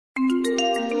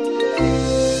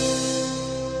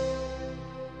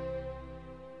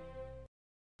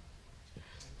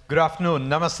Good afternoon.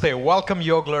 Namaste. Welcome,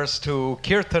 yoglers, to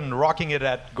Kirtan rocking it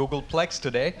at Googleplex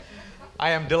today. I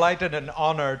am delighted and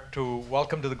honored to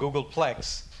welcome to the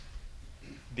Googleplex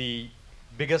the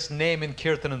biggest name in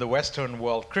Kirtan in the Western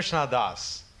world, Krishna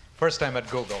Das. First time at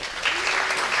Google.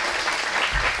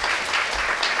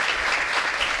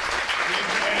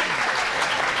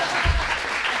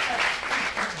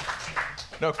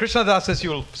 Now, Krishna Das, as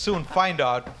you'll soon find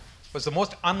out, was the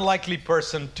most unlikely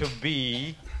person to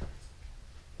be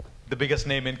the biggest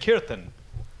name in Kirtan.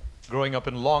 Growing up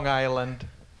in Long Island,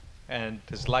 and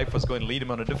his life was going to lead him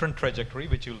on a different trajectory,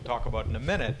 which we'll talk about in a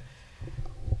minute.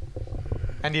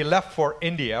 And he left for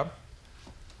India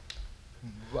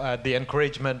at the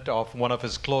encouragement of one of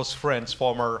his close friends,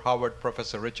 former Harvard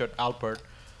professor Richard Alpert,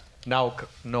 now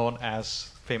known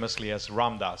as famously as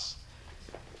Ram Das.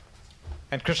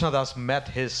 And Krishna Das met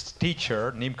his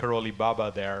teacher, Neem Karoli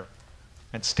Baba, there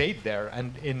and stayed there.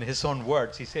 And in his own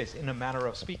words, he says, in a manner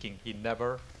of speaking, he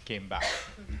never came back.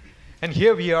 And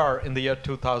here we are in the year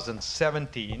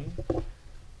 2017,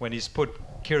 when he's put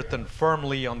Kirtan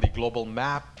firmly on the global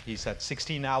map. He's had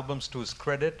 16 albums to his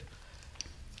credit,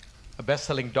 a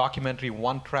best-selling documentary,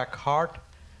 One Track Heart.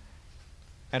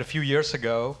 And a few years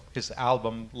ago, his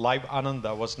album, Live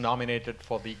Ananda, was nominated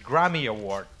for the Grammy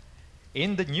Award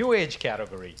in the New Age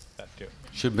category. That too.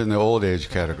 Should have been the Old Age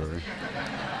category.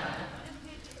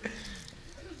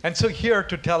 And so here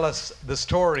to tell us the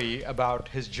story about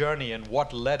his journey and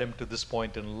what led him to this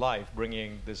point in life,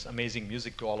 bringing this amazing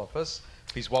music to all of us,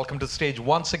 please welcome to the stage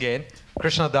once again,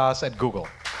 Krishna Das at Google.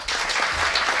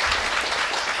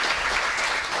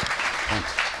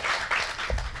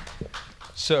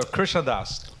 So, Krishna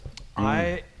Das,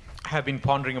 I have been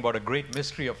pondering about a great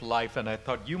mystery of life, and I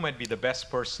thought you might be the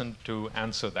best person to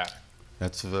answer that.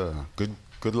 That's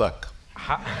good luck.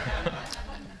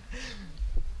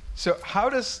 So how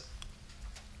does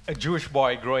a Jewish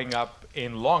boy growing up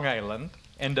in Long Island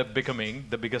end up becoming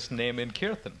the biggest name in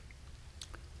Kirtan?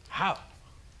 How?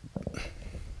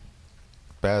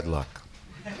 Bad luck.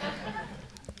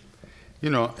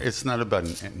 You know, it's not about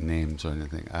names or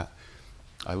anything.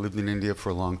 I lived in India for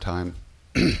a long time,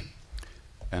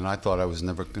 and I thought I was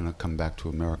never going to come back to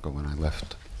America when I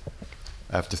left.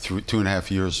 After 2.5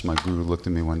 years, my guru looked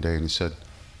at me one day and he said,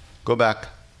 "Go back."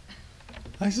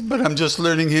 I said, "But I'm just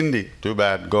learning Hindi." "Too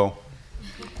bad, go."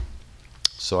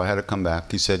 So I had to come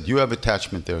back. He said, "You have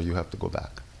attachment there, you have to go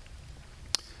back."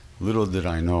 Little did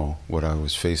I know what I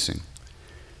was facing.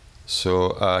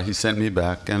 So he sent me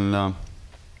back, and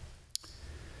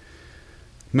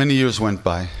many years went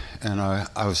by, and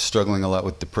I was struggling a lot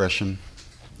with depression.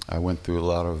 I went through a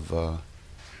lot of,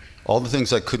 all the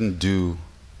things I couldn't do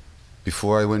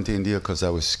before I went to India because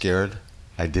I was scared,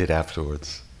 I did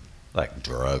afterwards, like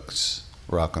drugs,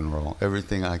 rock and roll,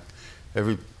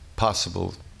 every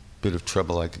possible bit of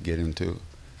trouble I could get into,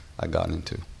 I got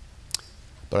into.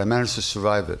 But I managed to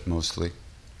survive it mostly.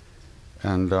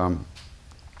 And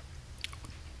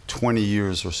 20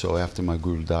 years or so after my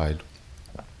guru died,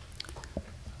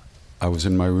 I was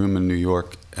in my room in New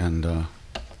York, and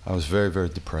I was very, very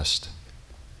depressed,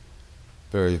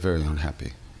 very, very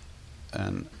unhappy.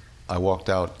 And I walked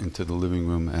out into the living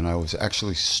room, and I was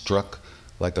actually struck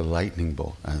like a lightning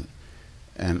bolt.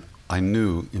 And I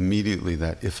knew immediately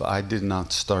that if I did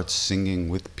not start singing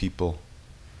with people,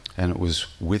 and it was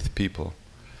with people,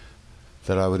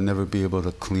 that I would never be able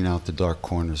to clean out the dark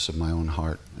corners of my own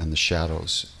heart and the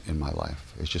shadows in my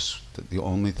life. It's just the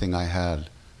only thing I had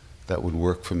that would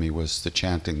work for me was the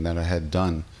chanting that I had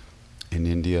done in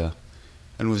India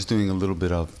and was doing a little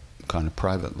bit of kind of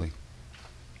privately.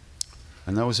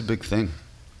 And that was a big thing.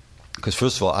 Because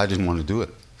first of all, I didn't want to do it,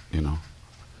 you know.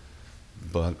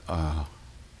 But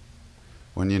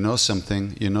when you know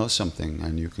something,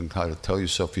 and you can kind of tell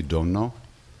yourself you don't know,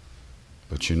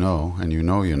 but you know, and you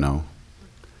know you know.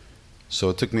 So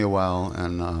it took me a while,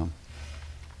 and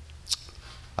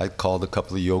I called a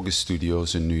couple of yoga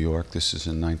studios in New York. This is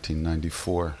in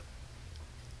 1994.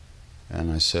 And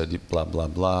I said, blah, blah,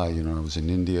 blah, you know, I was in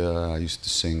India, I used to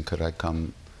sing, could I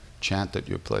come chant at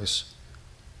your place?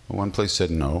 Well, one place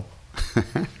said no.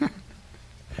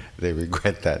 They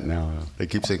regret that now. They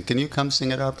keep saying, "Can you come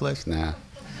sing at our place?" Nah.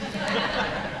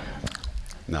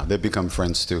 No, they become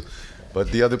friends too.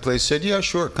 But the other place said, "Yeah,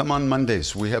 sure, come on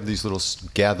Mondays. We have these little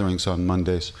gatherings on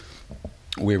Mondays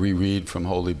where we read from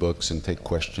holy books and take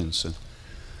questions." And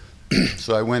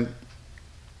so I went,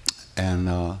 and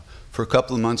for a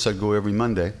couple of months I'd go every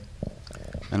Monday,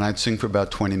 and I'd sing for about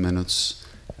 20 minutes.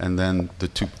 And then the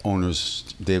two owners,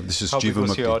 Dave, this is Jiva Mukti. How big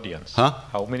was your audience? Huh?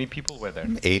 How many people were there?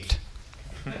 8.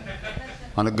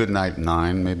 On a good night,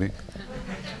 9 maybe.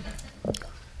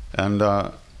 And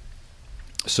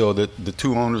So the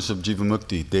two owners of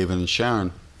Jivamukti, David and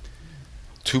Sharon,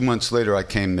 2 months later I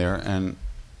came there and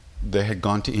they had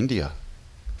gone to India.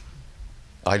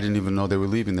 I didn't even know they were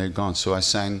leaving, they had gone. So I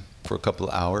sang for a couple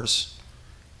of hours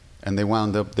and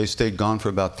they stayed gone for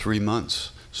about 3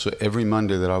 months. So every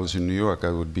Monday that I was in New York,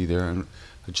 I would be there, and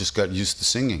I just got used to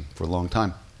singing for a long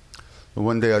time. But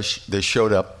one day they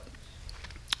showed up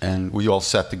and we all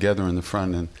sat together in the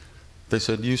front and they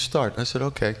said, "You start." I said,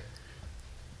 "Okay."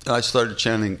 I started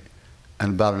chanting,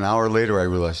 and about an hour later I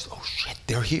realized, oh shit,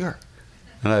 they're here.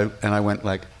 And I went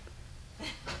like,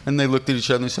 and they looked at each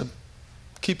other and they said,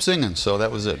 "Keep singing." So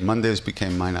that was it. Mondays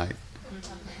became my night.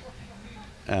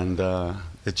 And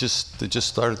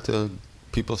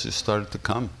people just started to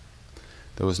come.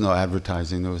 There was no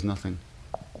advertising, there was nothing.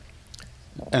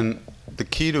 And the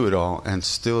key to it all, and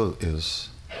still is,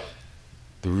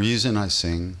 the reason I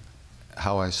sing,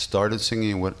 how I started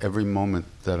singing, every moment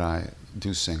that I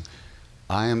do sing,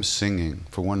 I am singing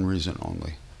for one reason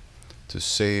only: to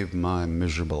save my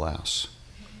miserable ass,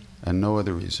 and no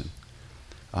other reason.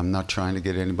 I'm not trying to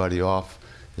get anybody off.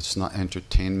 It's not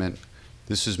entertainment.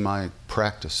 This is my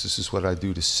practice. This is what I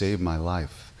do to save my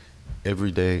life.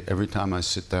 Every day, every time I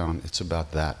sit down, it's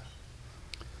about that.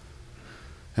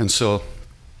 And so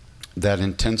that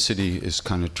intensity is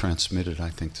kind of transmitted, I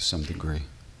think, to some degree.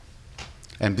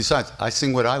 And besides, I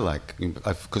sing what I like.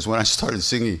 Because when I started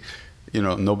singing,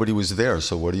 nobody was there.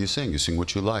 So what do you sing? You sing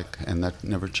what you like. And that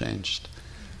never changed.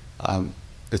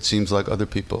 It seems like other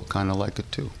people kind of like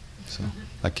it too. So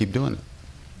I keep doing it.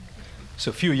 So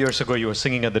a few years ago, you were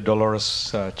singing at the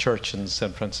Dolores Church in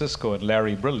San Francisco, and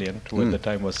Larry Brilliant, who at the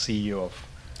time was CEO of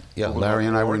Google Larry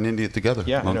and I were in India together.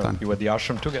 Yeah, long time. You were at the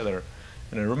ashram together.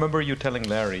 And I remember you telling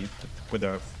Larry, when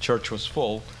the church was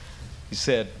full, he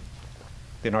said,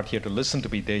 "They're not here to listen to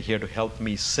me, they're here to help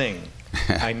me sing.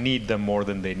 I need them more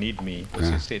than they need me," was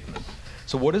his statement.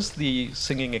 So what is the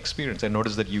singing experience? I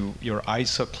noticed that your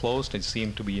eyes are closed. It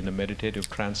seemed to be in a meditative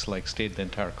trance-like state the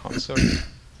entire concert.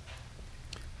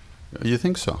 You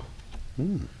think so?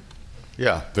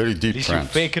 Yeah, very deep At least trance.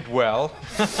 you fake it well.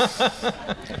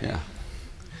 Yeah.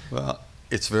 Well,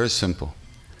 it's very simple.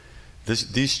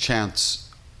 These chants,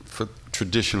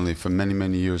 traditionally, for many,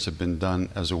 many years, have been done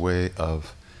as a way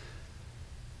of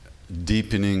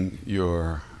deepening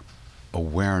your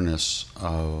awareness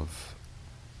of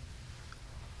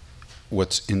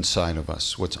what's inside of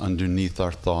us, what's underneath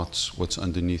our thoughts, what's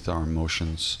underneath our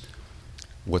emotions,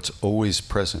 what's always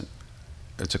present.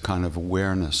 It's a kind of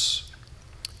awareness.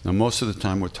 Now, most of the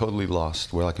time, we're totally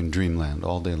lost. We're like in dreamland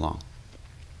all day long.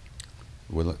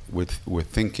 We're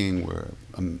thinking, we're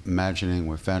imagining,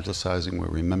 we're fantasizing, we're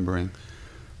remembering,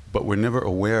 but we're never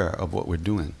aware of what we're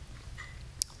doing.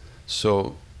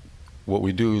 So what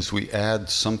we do is we add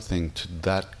something to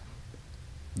that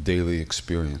daily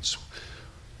experience.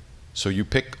 So you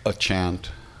pick a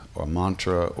chant or a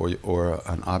mantra or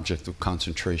an object of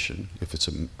concentration, if it's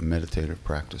a meditative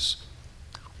practice.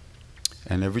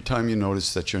 And every time you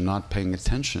notice that you're not paying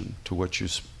attention to what you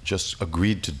just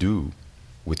agreed to do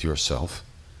with yourself,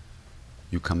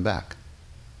 you come back.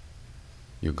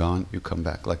 You're gone, you come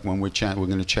back. Like when we're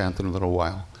going to chant in a little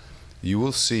while. You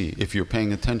will see, if you're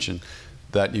paying attention,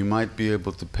 that you might be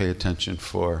able to pay attention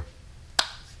for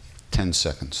 10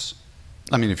 seconds.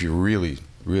 I mean, if you're really,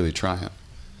 really trying.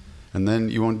 And then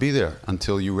you won't be there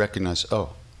until you recognize,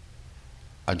 oh,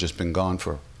 I've just been gone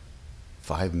for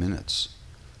 5 minutes.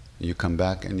 You come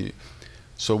back and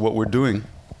so what we're doing,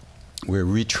 we're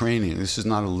retraining. This is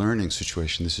not a learning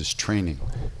situation, this is training.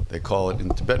 They call it, in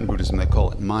Tibetan Buddhism, they call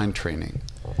it mind training.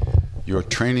 You're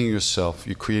training yourself,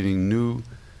 you're creating new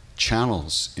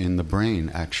channels in the brain,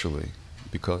 actually.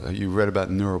 Because you read about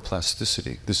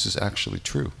neuroplasticity. This is actually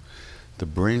true. The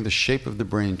brain, the shape of the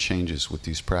brain changes with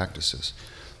these practices.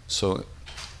 So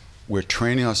we're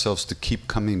training ourselves to keep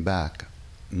coming back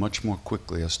much more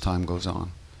quickly as time goes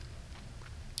on.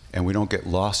 And we don't get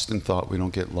lost in thought, we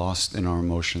don't get lost in our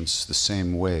emotions the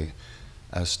same way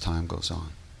as time goes on.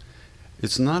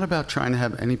 It's not about trying to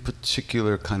have any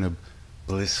particular kind of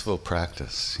blissful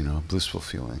practice, blissful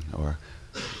feeling, or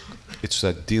it's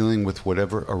that dealing with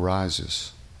whatever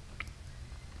arises.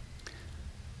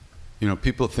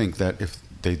 People think that if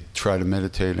they try to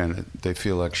meditate and they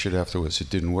feel like shit afterwards, it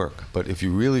didn't work. But if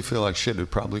you really feel like shit, it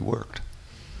probably worked.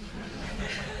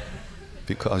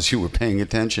 Because you were paying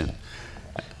attention.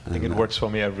 I think it works for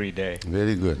me every day.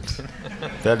 Very good.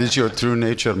 That is your true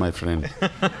nature, my friend.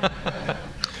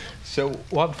 So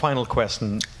one final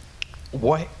question.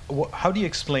 How do you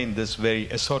explain this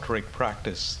very esoteric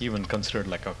practice, even considered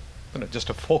like just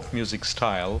a folk music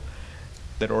style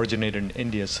that originated in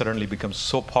India, suddenly becomes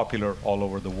so popular all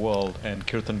over the world, and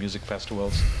Kirtan music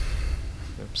festivals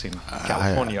I've seen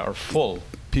California are full.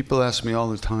 People ask me all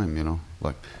the time, you know,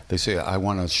 like they say, I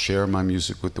want to share my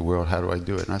music with the world. How do I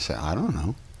do it? And I say, I don't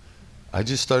know. I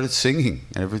just started singing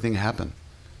and everything happened.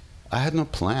 I had no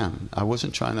plan. I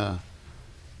wasn't trying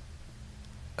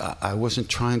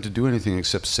to do anything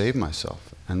except save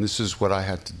myself. And this is what I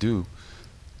had to do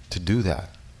that.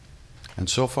 And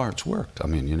so far it's worked. I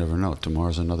mean, you never know.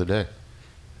 Tomorrow's another day.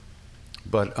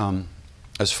 But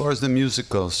as far as the music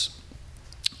goes,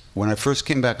 when I first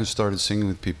came back and started singing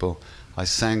with people, I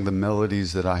sang the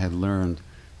melodies that I had learned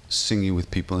singing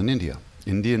with people in India,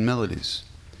 Indian melodies.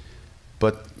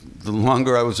 But the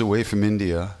longer I was away from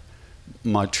India,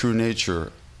 my true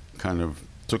nature kind of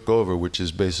took over, which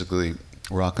is basically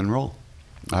rock and roll.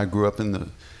 I grew up in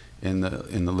the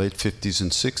late 50s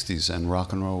and 60s, and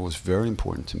rock and roll was very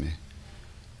important to me,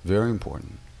 very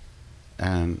important.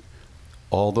 And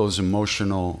all those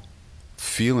emotional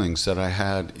feelings that I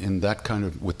had in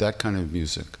with that kind of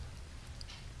music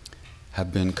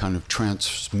have been kind of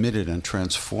transmitted and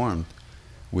transformed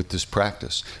with this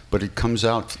practice. But it comes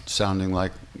out sounding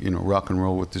like, you know, rock and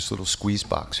roll with this little squeeze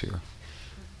box here.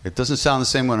 It doesn't sound the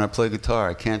same when I play guitar.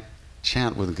 I can't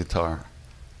chant with a guitar.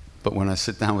 But when I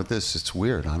sit down with this, it's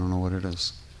weird. I don't know what it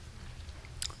is.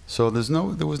 So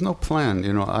there was no plan,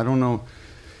 you know. I don't know.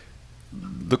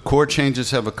 The chord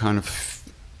changes have a kind of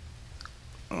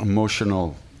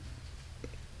emotional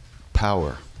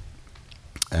power,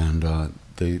 and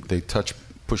they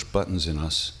push buttons in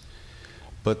us.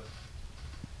 But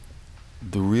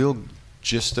the real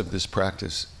gist of this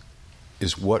practice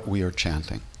is what we are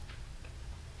chanting.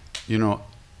 You know,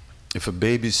 if a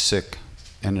baby's sick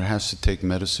and it has to take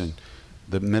medicine,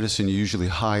 the medicine you usually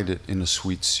hide it in a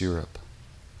sweet syrup,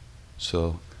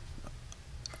 so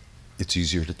it's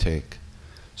easier to take.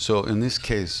 So in this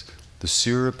case, the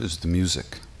syrup is the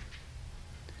music,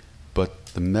 but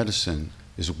the medicine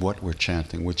is what we're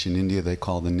chanting, which in India they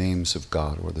call the names of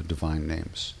God, or the divine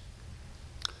names.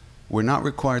 We're not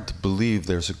required to believe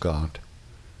there's a God.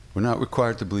 We're not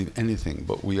required to believe anything,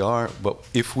 but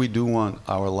if we do want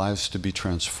our lives to be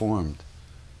transformed,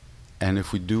 and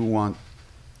if we do want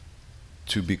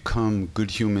to become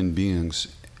good human beings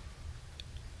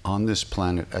on this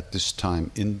planet at this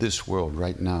time, in this world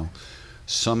right now,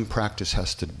 some practice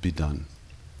has to be done.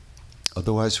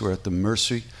 Otherwise, we're at the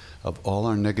mercy of all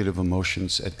our negative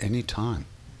emotions at any time.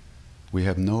 We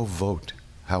have no vote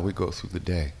how we go through the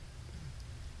day.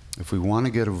 If we want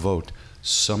to get a vote,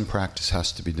 some practice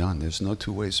has to be done. There's no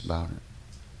two ways about it.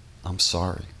 I'm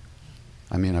sorry.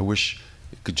 I mean, I wish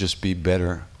it could just be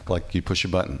better, like you push a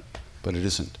button, but it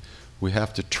isn't. We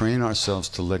have to train ourselves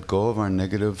to let go of our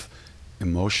negative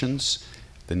emotions,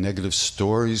 the negative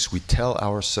stories we tell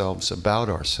ourselves about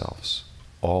ourselves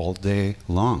all day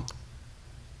long,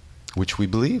 which we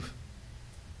believe.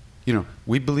 You know,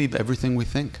 we believe everything we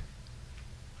think.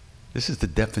 This is the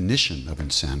definition of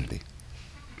insanity.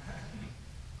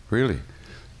 Really.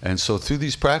 And so through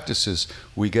these practices,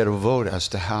 we get a vote as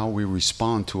to how we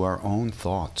respond to our own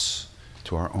thoughts,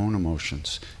 to our own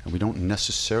emotions. And we don't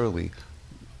necessarily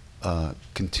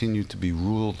continue to be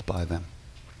ruled by them.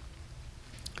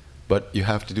 But you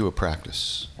have to do a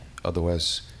practice.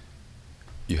 Otherwise,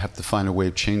 you have to find a way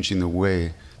of changing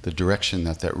the direction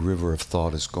that river of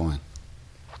thought is going.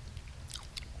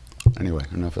 Anyway,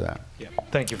 enough of that. Yeah.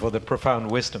 Thank you for the profound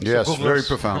wisdom. Yes, so very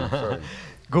profound. Sorry.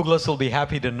 Googlers will be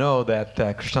happy to know that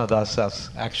Krishna Das has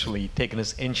actually taken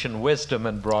his ancient wisdom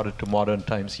and brought it to modern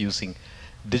times using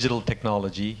digital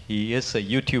technology. He is a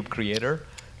YouTube creator.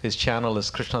 His channel is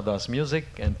Krishna Das Music,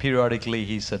 and periodically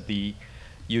he's at the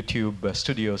YouTube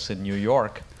studios in New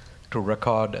York to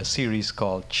record a series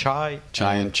called Chai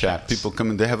and Chat. People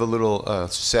come in, they have a little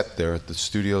set there at the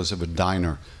studios of a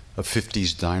diner, a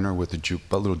 50s diner with a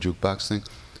little jukebox thing.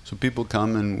 So people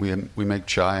come and we make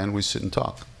chai and we sit and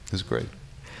talk. It's great.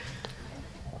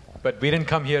 But we didn't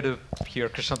come here to hear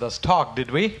Krishna Das talk, did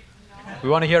we? We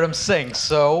want to hear him sing,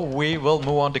 so we will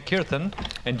move on to Kirtan,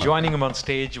 and joining him on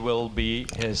stage will be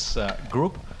his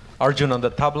group, Arjun on the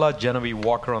tabla, Genevieve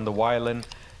Walker on the violin,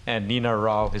 and Nina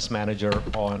Rao, his manager,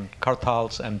 on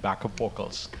kartals and backup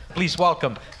vocals. Please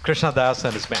welcome Krishna Das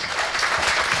and his band.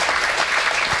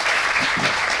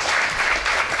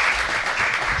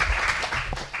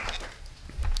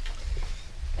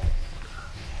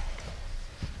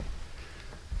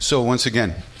 So once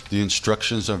again, the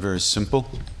instructions are very simple.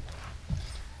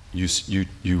 You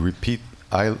repeat,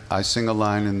 I sing a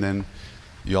line, and then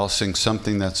you all sing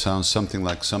something that sounds something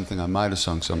like something I might have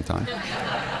sung sometime.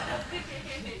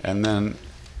 And then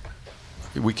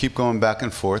we keep going back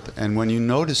and forth, and when you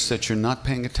notice that you're not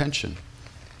paying attention,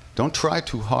 don't try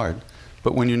too hard,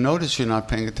 but when you notice you're not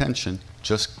paying attention,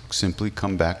 just simply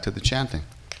come back to the chanting.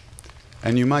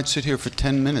 And you might sit here for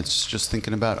 10 minutes just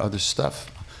thinking about other stuff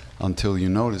until you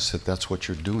notice that that's what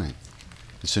you're doing.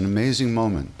 It's an amazing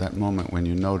moment, that moment when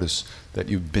you notice that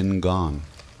you've been gone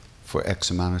for X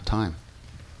amount of time.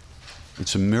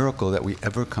 It's a miracle that we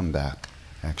ever come back,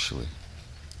 actually.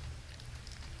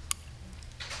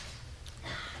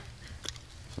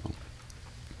 So,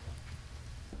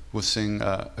 we'll sing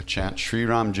a chant, Shri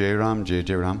Ram, Jai Ram, Jai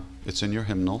Jai Ram. It's in your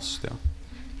hymnals still.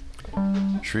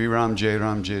 Shri Ram, Jai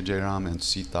Ram, Jai Jai Ram, and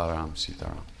Sita Ram, Sita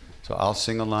Ram. So I'll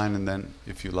sing a line, and then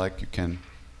if you like, you can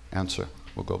answer.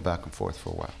 We'll go back and forth for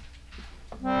a while.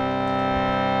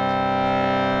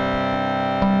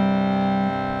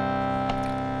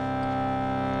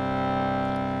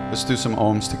 Let's do some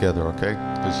ohms together, okay?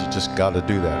 Because you just got to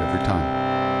do that every time.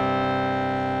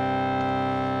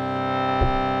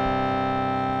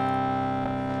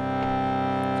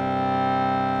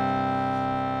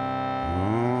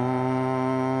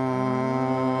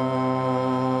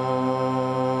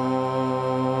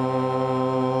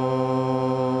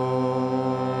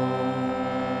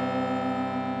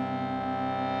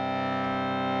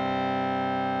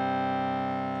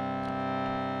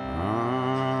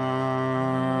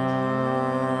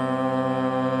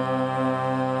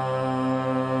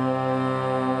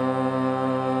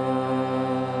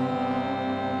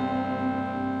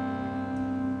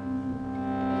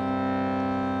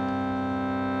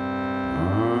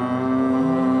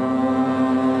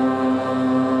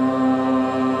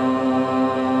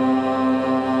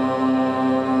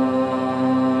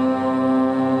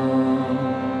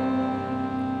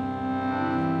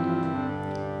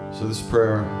 So this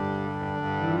prayer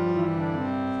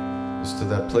is to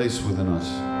that place within us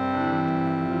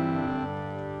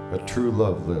that true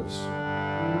love lives.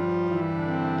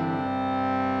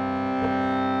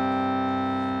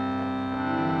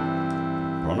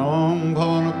 Pranam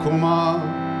bhavana kumar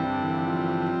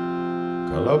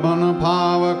kalabana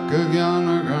pavak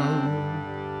jnanagam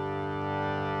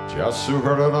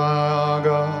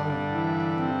jasuhradaya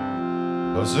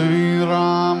Bhazai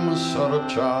Ram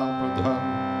Sarachapadha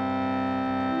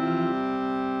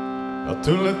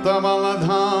Atulita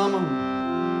Baladham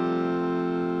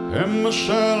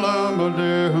Himmashala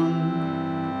Badeham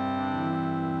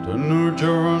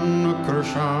Tanujaran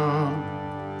Krishna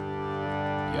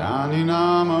Yani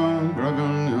Nama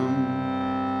Graganyam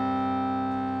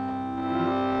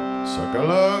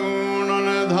Sakala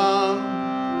Gunanidhan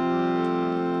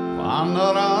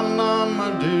Vanaranam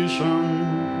Adisham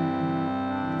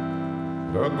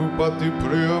Raghupati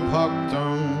Priya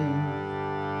Bhaktam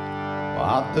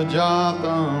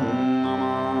Vatajatam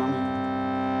Namami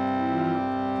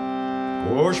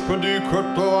Koshpadi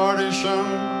Kurtvarisham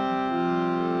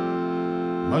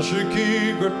Mashiki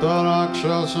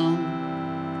Kurtarakshasam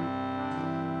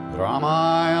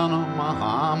Ramayana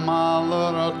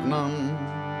Mahamalaratnam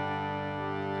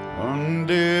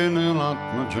Vande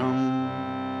Nilatmajam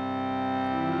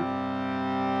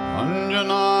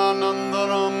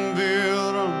Anjananandaram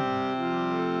Viram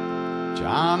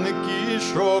Janaki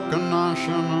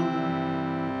Shokanashanam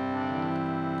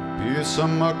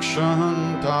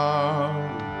Pisamakshantar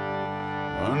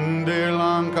Vande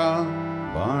Lanka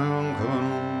Bhayankaram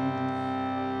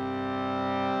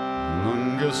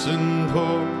Nanga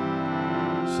Sindho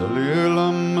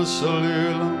Salilam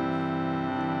Salilam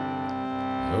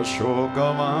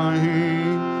Yashokavahi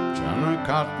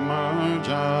Janakatma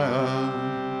Jaya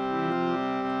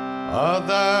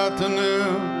Adatanu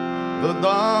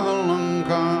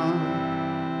Dadalanka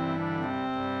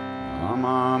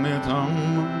Amamitam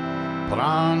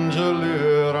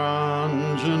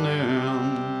Pranjaliranjanayam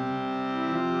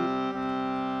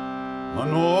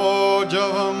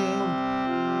Manojavam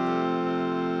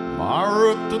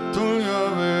Marutatunya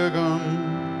Vegam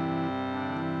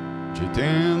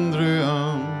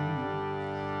Jitendriyam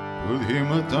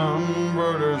Budhimatam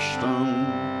Varishtam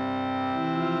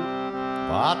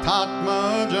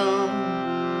Vatatmajam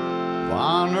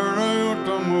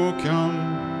Vanarayutamukyam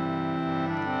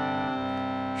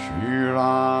Shri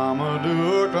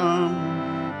Ramadutam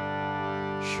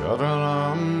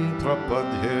Sharanam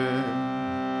Prapadhe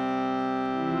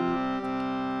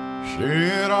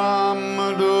Shri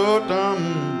Ramadutam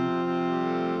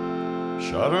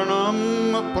Sharanam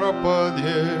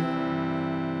Prapadhe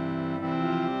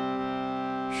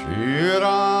Shri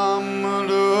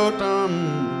Ramadutam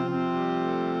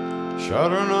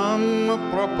Sharanam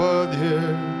Prapadhe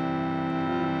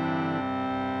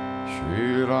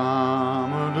Shri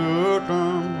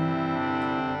Ramadutam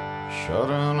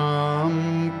Sharanam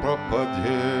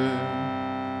Prapadhe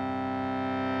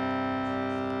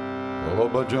Bolo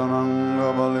Bajranga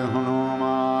Bali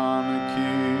Hanuman ki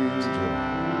jai.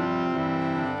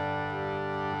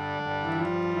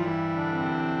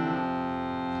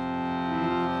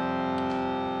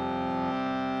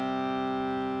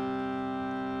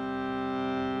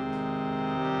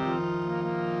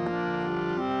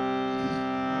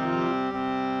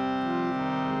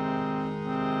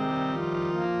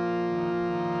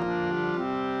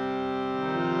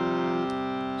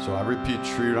 So I repeat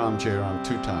Sri Ram Jai Ram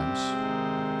 2 times,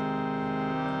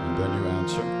 and then you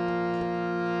answer.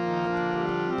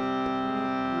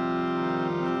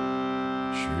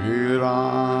 Shri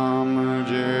Ram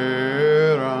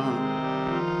Jai Ram,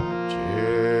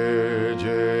 Jai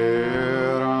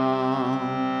Jai Ram.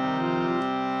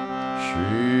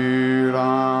 Shri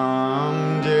Ram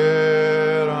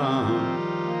Jai Ram,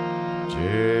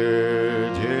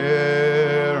 Jai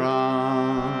Jai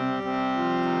Ram.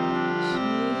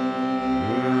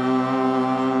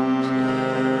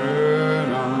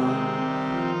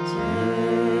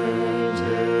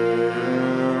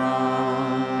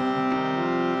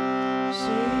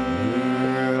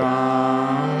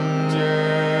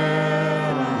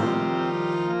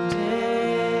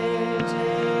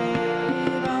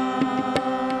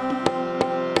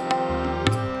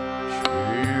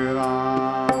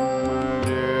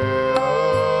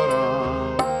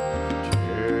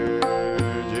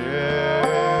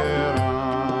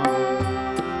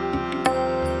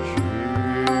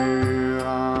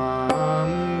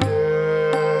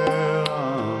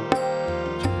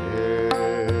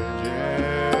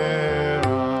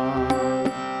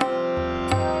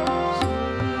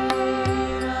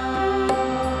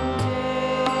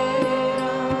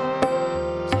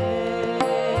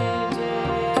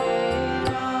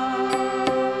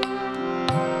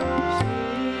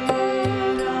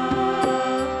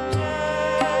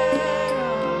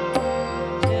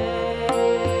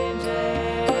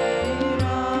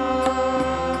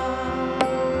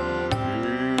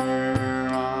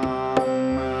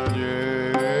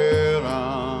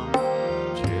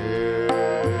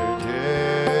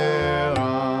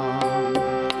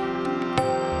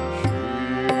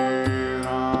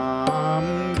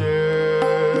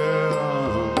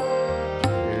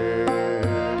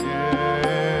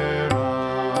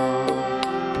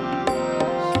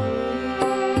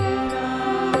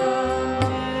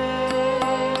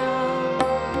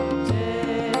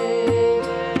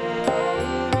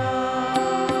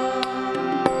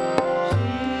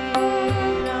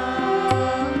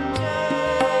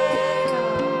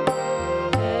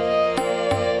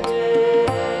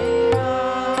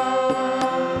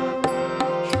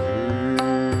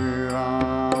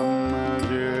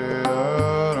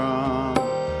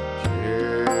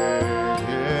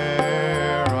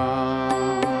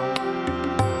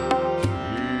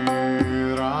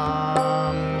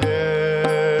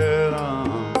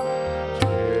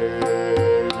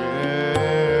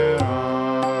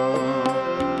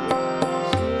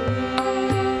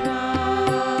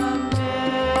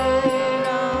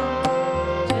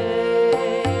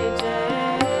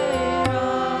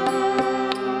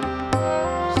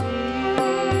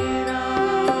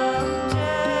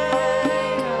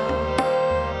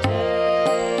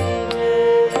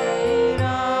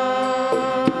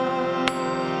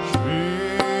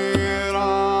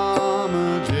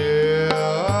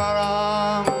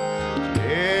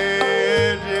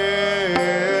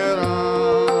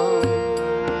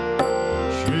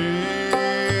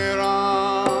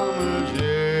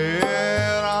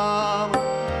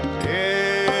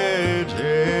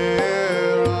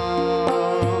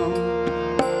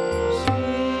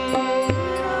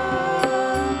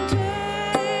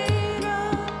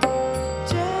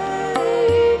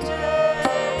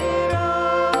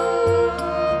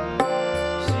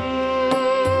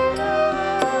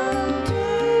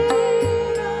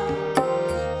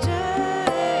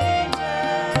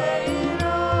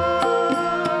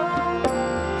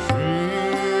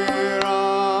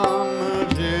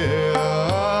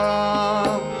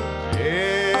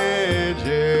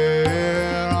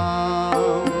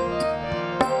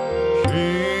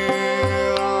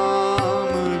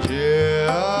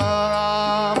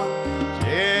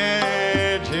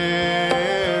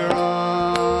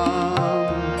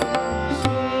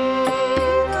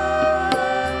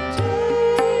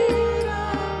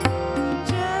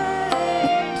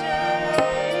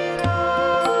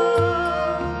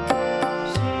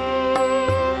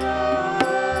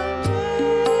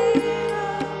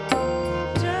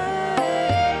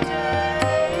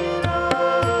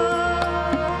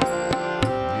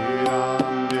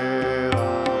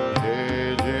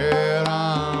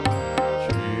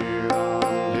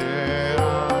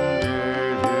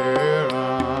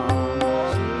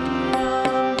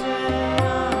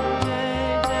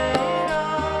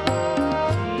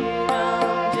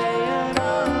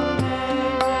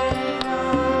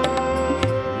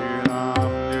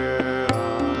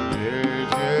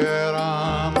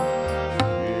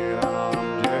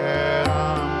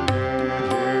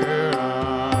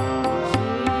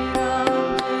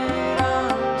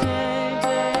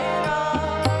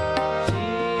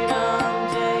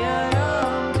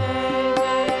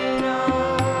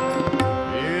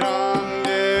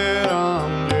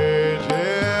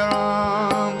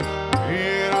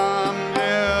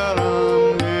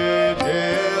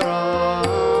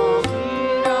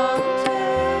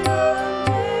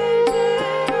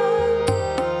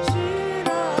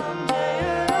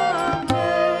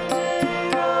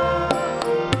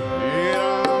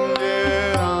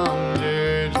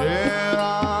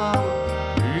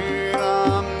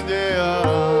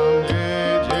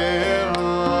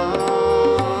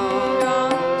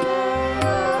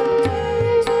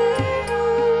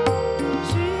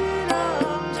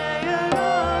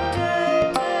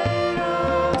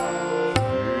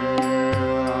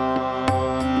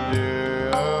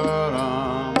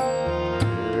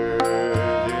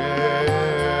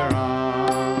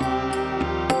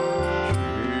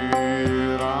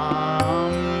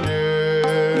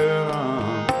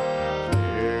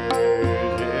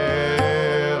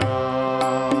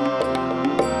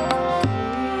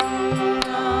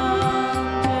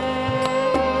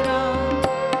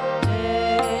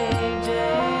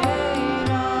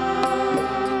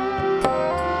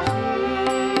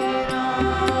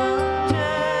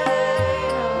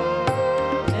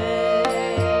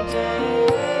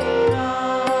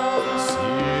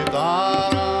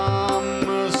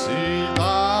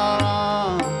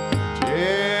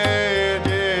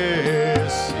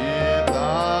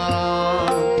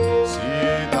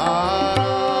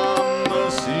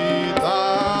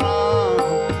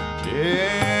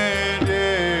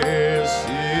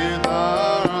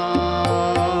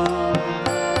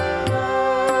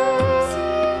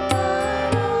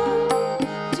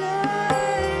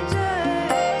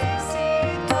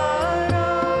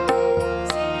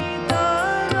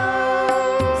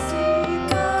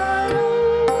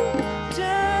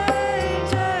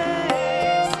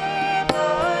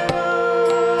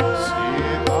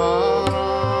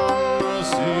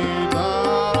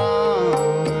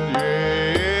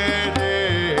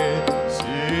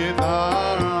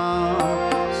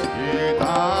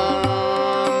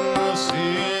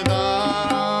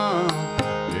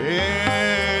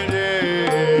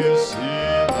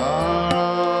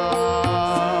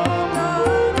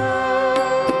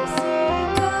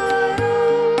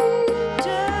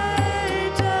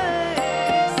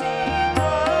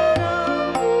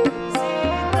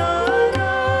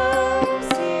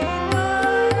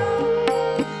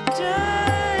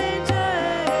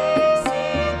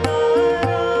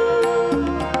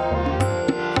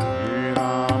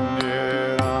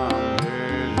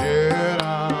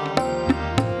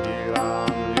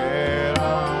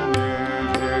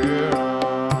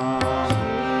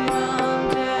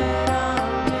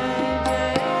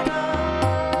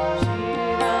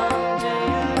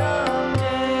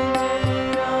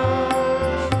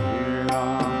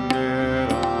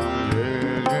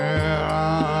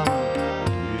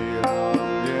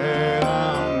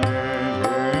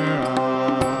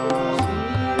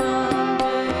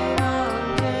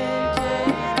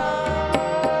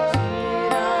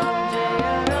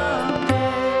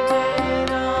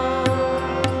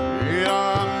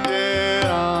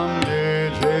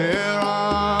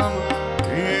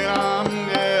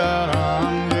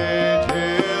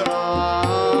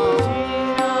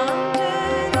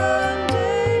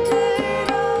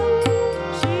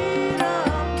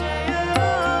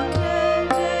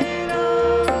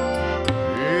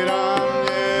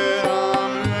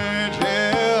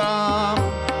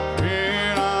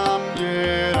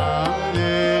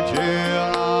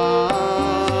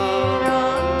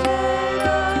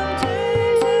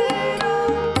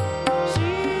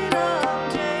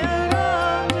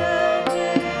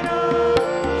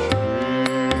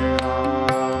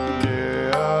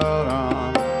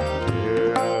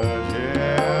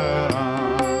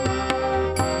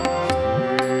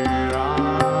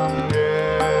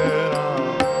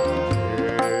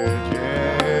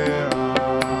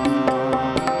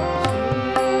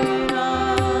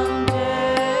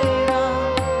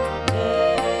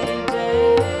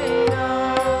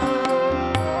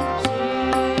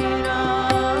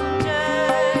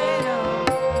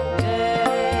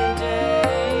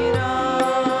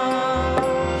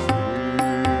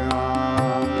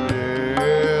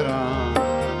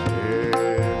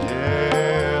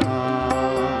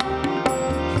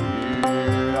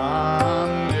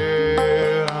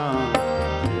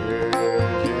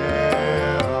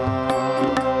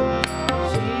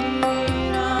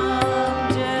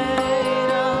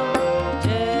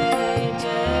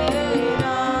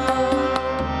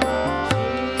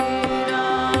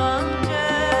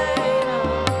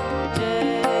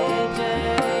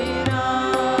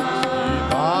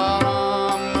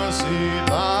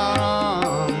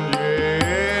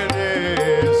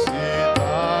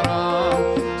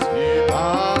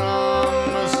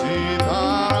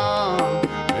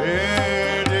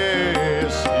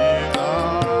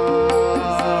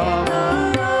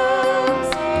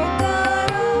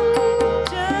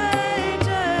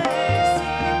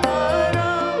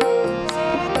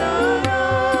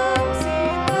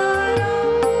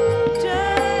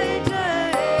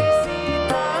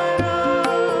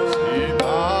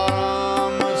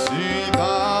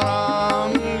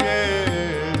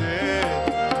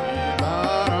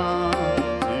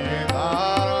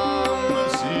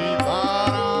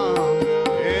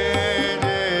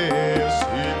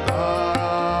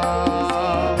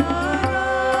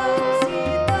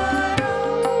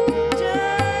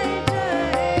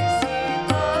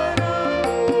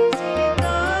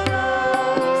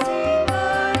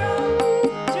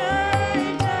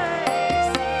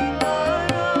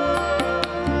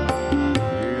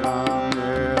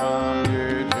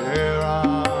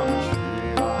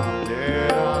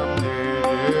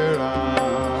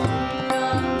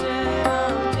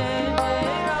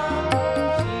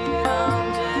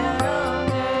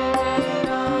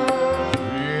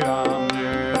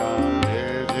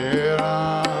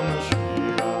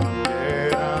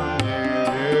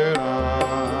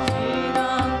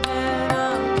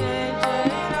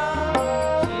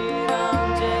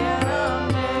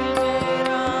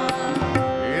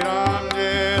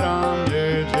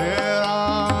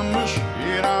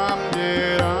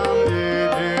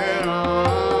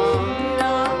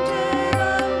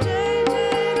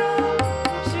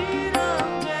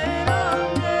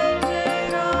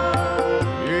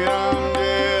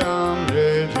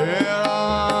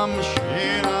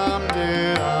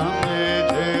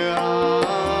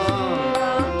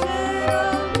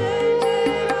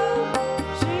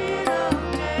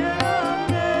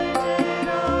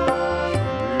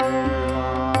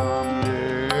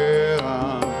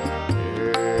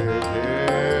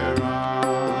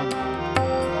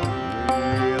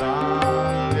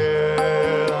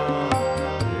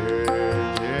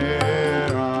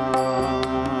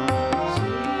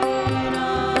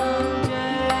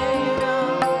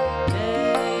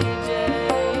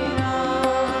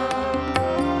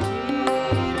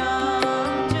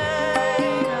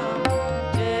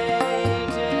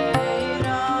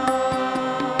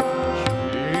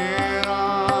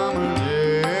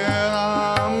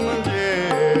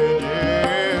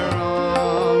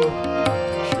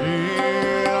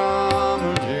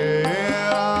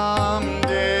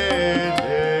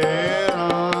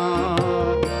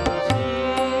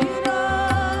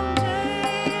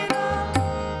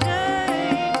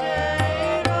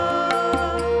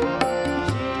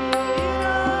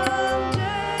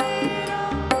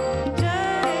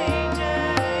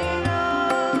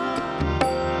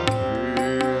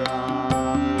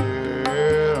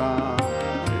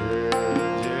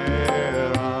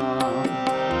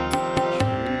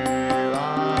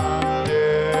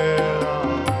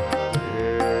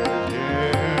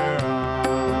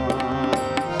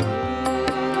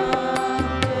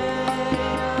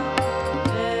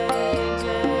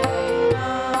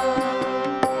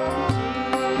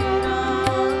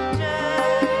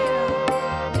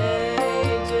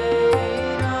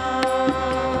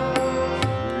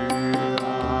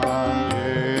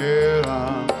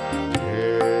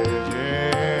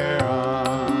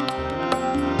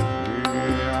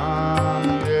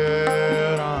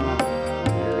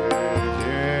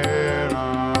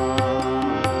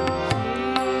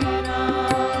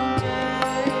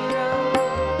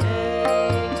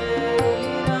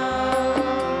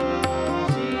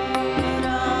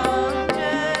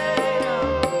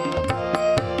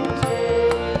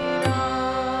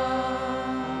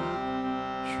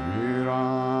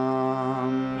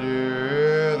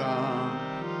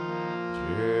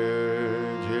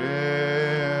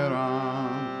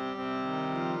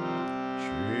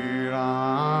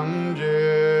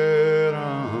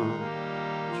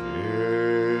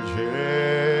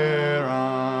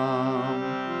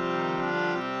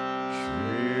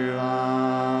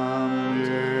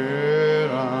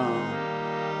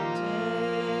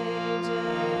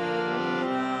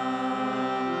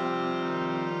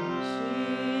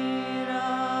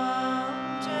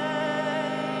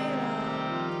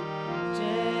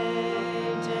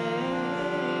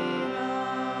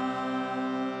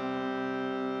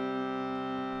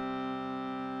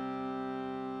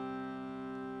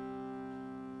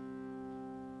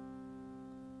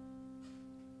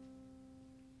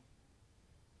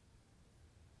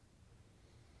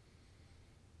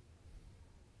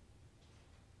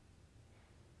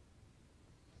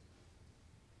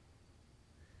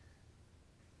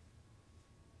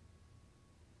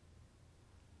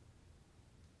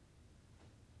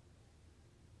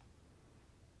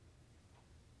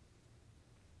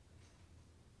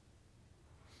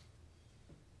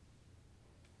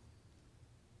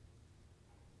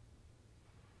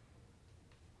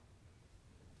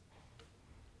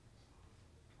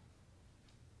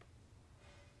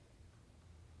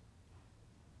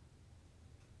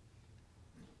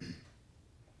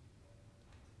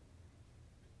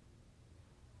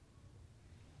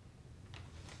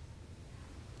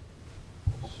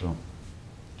 So,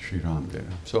 Sri Ram Dev.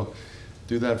 So,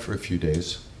 do that for a few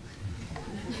days.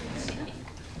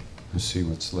 And see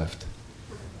what's left.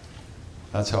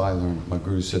 That's how I learned. My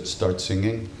guru said, start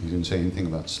singing. He didn't say anything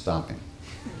about stopping.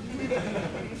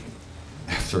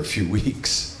 After a few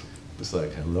weeks, it's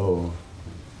like, hello.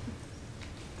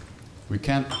 We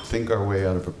can't think our way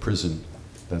out of a prison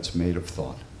that's made of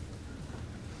thought.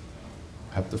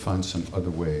 Have to find some other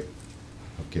way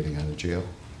of getting out of jail.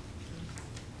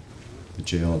 The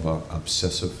jail of our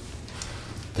obsessive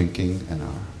thinking and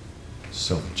our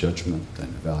self-judgment and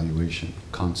evaluation,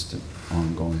 constant,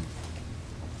 ongoing.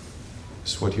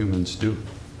 It's what humans do.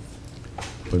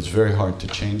 But it's very hard to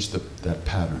change that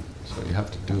pattern. So you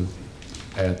have to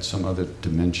add some other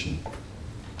dimension.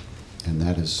 And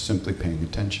that is simply paying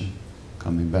attention,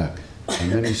 coming back.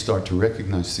 And then you start to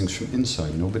recognize things from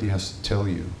inside. Nobody has to tell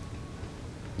you.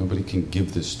 Nobody can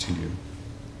give this to you.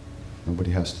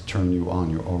 Nobody has to turn you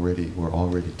on. We're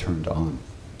already turned on.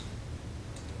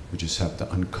 We just have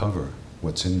to uncover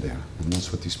what's in there. And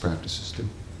that's what these practices do.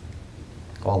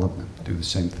 All of them do the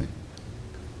same thing.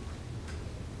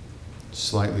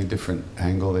 Slightly different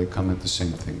angle, they come at the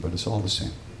same thing, but it's all the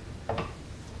same.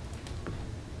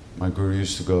 My guru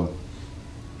used to go,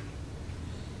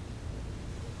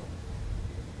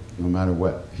 no matter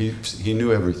what. He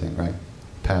knew everything, right?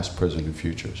 Past, present, and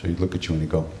future. So he'd look at you and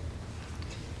he'd go,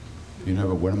 you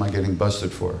never, what am I getting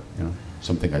busted for? You know,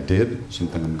 something I did,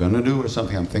 something I'm gonna do, or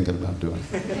something I'm thinking about doing.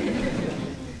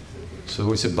 So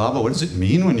we said, Baba, what does it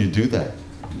mean when you do that?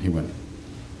 And he went,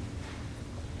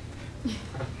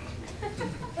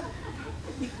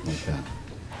 like that.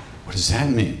 What does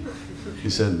that mean? He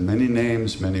said, many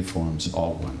names, many forms,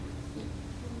 all one.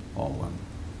 All one.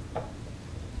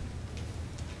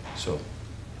 So,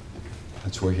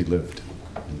 that's where he lived,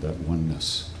 in that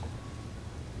oneness.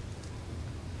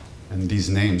 And these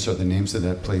names are the names of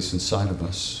that place inside of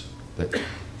us that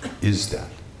is that.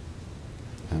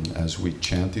 And as we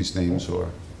chant these names or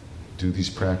do these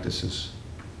practices,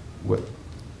 what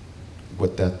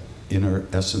that inner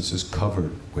essence is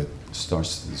covered with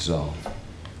starts to dissolve.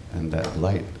 And that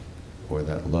light, or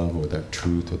that love, or that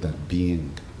truth, or that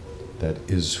being that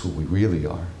is who we really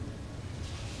are,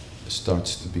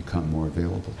 starts to become more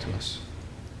available to us.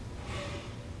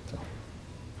 So.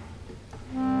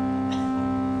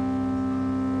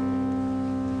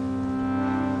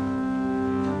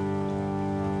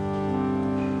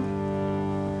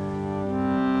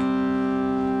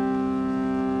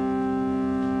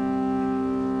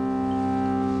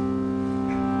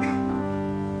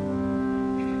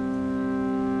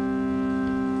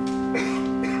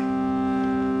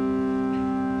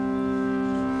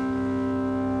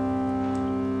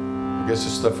 I guess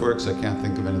this stuff works. I can't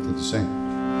think of anything to sing.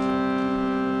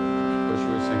 What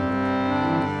should we sing?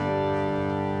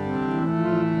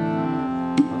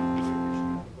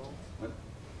 What?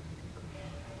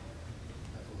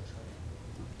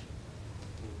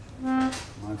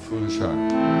 My foolish heart.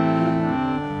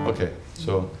 Okay,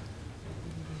 so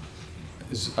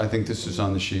I think this is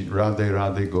on the sheet. Radhe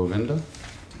Radhe Govinda,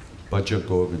 Bhaja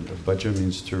Govinda. Bhaja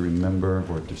means to remember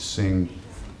or to sing,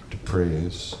 to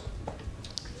praise.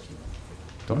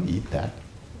 Don't eat that.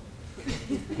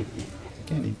 You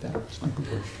can't eat that. It's not good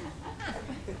word.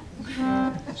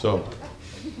 So,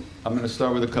 I'm going to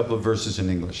start with a couple of verses in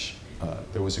English.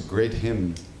 There was a great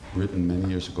hymn written many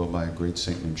years ago by a great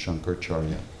saint named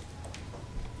Shankaracharya.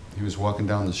 He was walking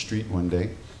down the street one day,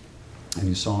 and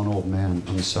he saw an old man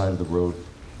on the side of the road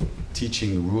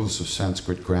teaching the rules of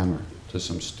Sanskrit grammar to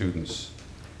some students.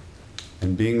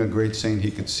 And being a great saint,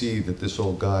 he could see that this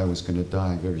old guy was going to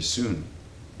die very soon.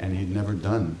 And he'd never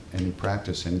done any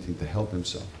practice, anything to help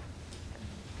himself.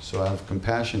 So out of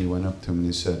compassion, he went up to him and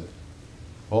he said,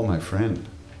 oh, my friend,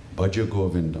 Bhaja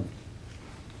Govindam.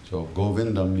 So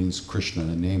Govindam means Krishna,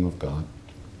 the name of God.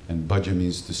 And Bhaja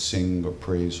means to sing or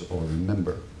praise or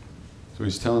remember. So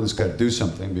he's telling this guy to do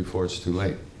something before it's too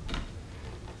late.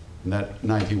 And that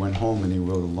night he went home and he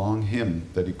wrote a long hymn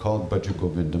that he called Bhaja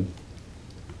Govindam.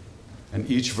 And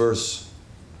each verse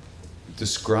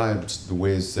describes the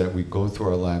ways that we go through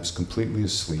our lives completely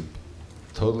asleep,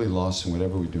 totally lost in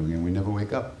whatever we're doing, and we never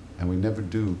wake up, and we never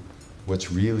do what's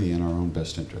really in our own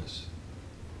best interest.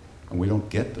 And we don't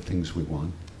get the things we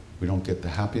want, we don't get the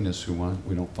happiness we want,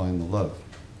 we don't find the love.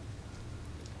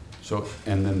 So,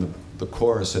 and then the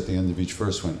chorus at the end of each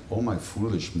verse went, oh my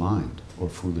foolish mind, or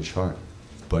foolish heart,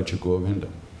 Bhaja Govinda,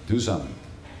 do something.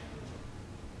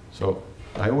 So,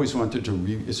 I always wanted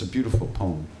to it's a beautiful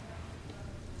poem.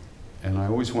 And I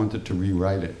always wanted to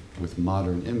rewrite it with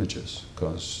modern images,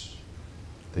 because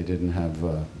they didn't have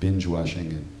binge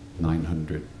watching in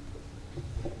 900,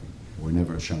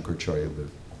 whenever Shankaracharya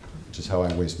lived. which is how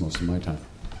I waste most of my time.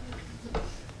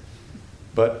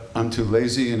 But I'm too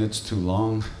lazy and it's too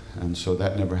long, and so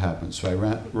that never happened. So I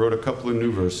wrote a couple of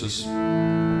new verses in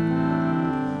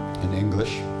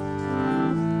English.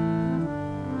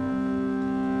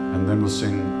 And then we'll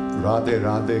sing Radhe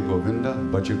Radhe Govinda,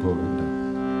 Bhaja Govinda.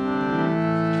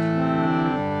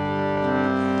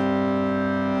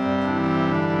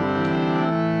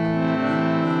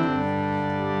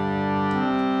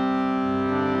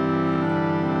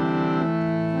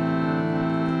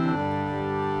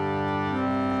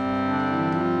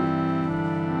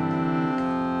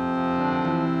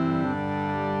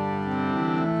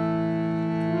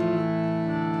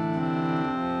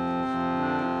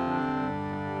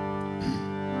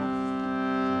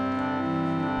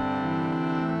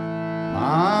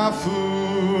 My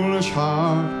foolish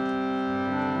heart,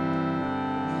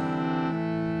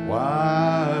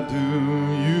 why do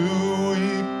you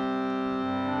weep?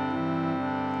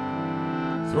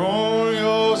 Throw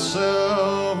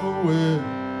yourself away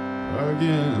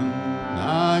again.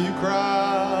 Now you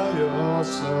cry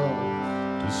yourself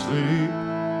to sleep.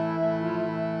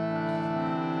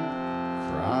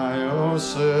 Cry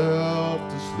yourself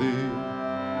to sleep.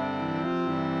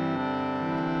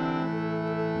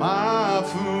 My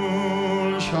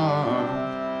foolish heart,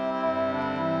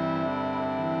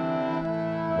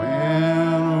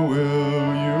 when will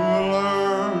you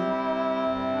learn?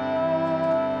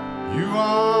 You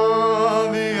are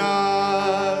the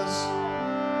eyes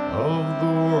of the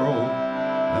world,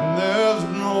 and there's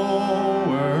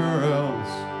nowhere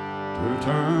else to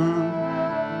turn.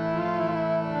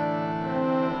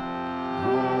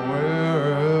 Nowhere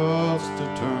else to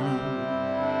turn.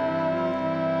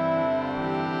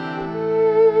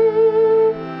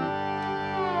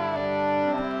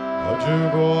 Bhaja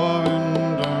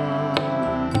Govinda,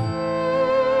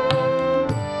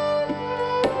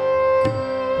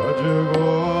 Bhaja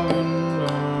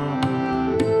Govinda,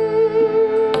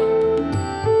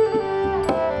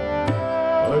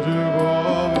 Bhaja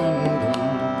Govinda.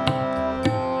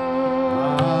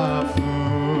 My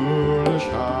foolish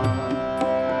heart,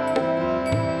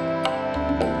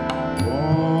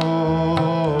 Govinda.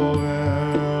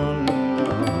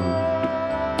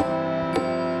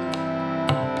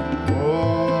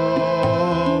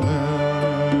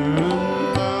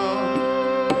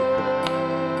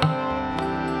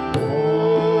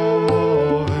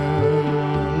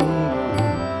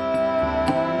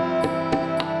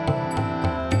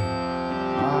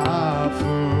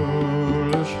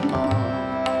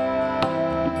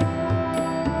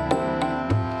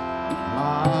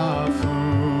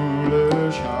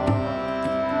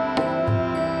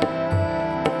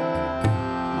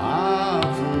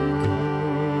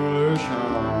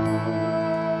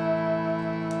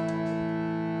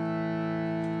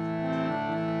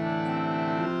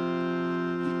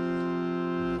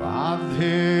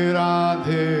 Radhe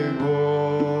Radhe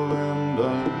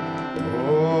Govinda,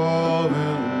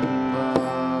 Govinda.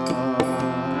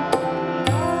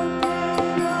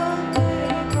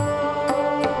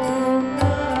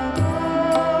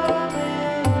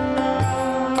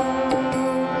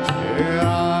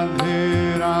 Radhe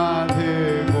Radhe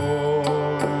Govinda,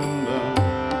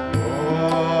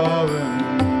 Govinda.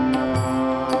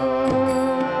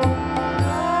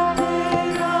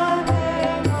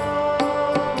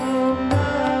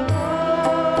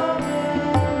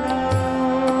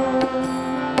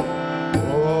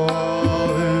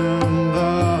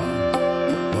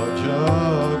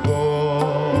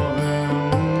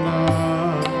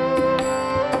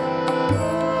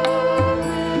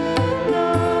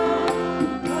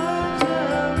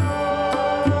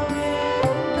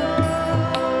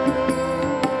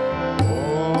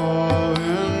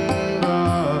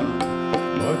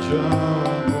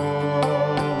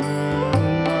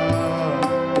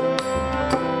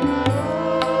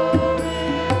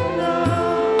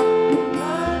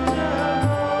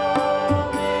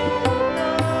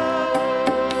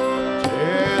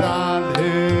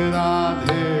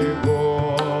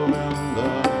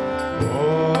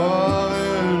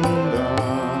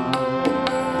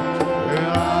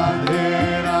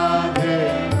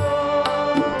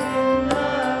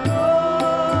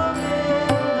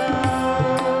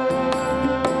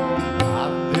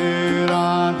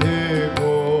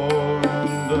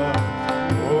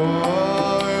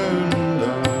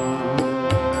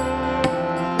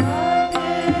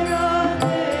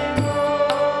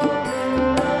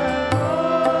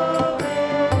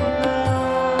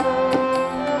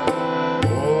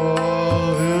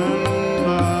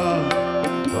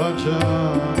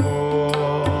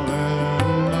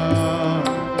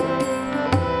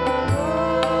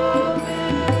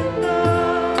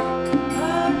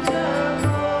 Govinda.